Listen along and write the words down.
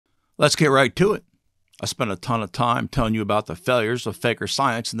Let's get right to it. I spent a ton of time telling you about the failures of faker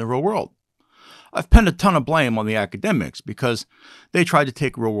science in the real world. I've pinned a ton of blame on the academics because they tried to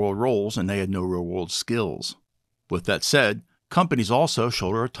take real-world roles and they had no real-world skills. With that said, companies also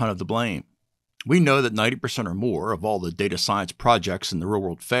shoulder a ton of the blame. We know that 90% or more of all the data science projects in the real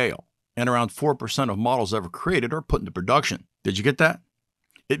world fail, and around 4% of models ever created are put into production. Did you get that?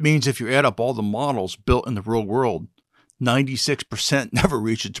 It means if you add up all the models built in the real world, 96% never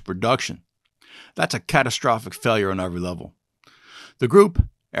reach its production. That's a catastrophic failure on every level. The group,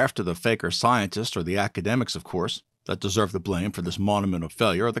 after the faker scientists, or the academics of course, that deserve the blame for this monumental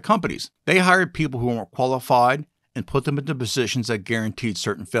failure are the companies. They hired people who weren't qualified and put them into positions that guaranteed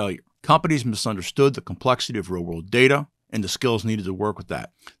certain failure. Companies misunderstood the complexity of real-world data and the skills needed to work with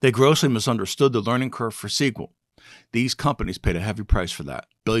that. They grossly misunderstood the learning curve for SQL. These companies paid a heavy price for that,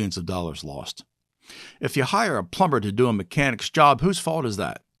 billions of dollars lost. If you hire a plumber to do a mechanic's job, whose fault is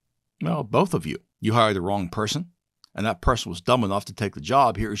that? Well, both of you. You hired the wrong person, and that person was dumb enough to take the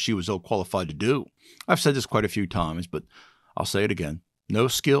job he or she was ill-qualified to do. I've said this quite a few times, but I'll say it again. No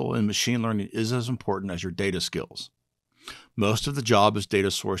skill in machine learning is as important as your data skills. Most of the job is data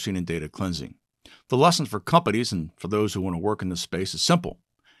sourcing and data cleansing. The lesson for companies and for those who want to work in this space is simple.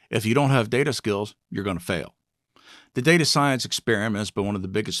 If you don't have data skills, you're going to fail. The data science experiment has been one of the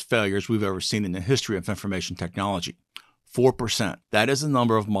biggest failures we've ever seen in the history of information technology. 4%. That is the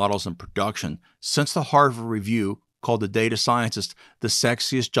number of models in production since the Harvard Review called the data scientist the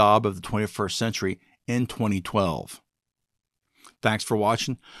sexiest job of the 21st century in 2012. Thanks for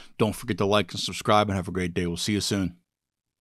watching. Don't forget to like and subscribe and have a great day. We'll see you soon.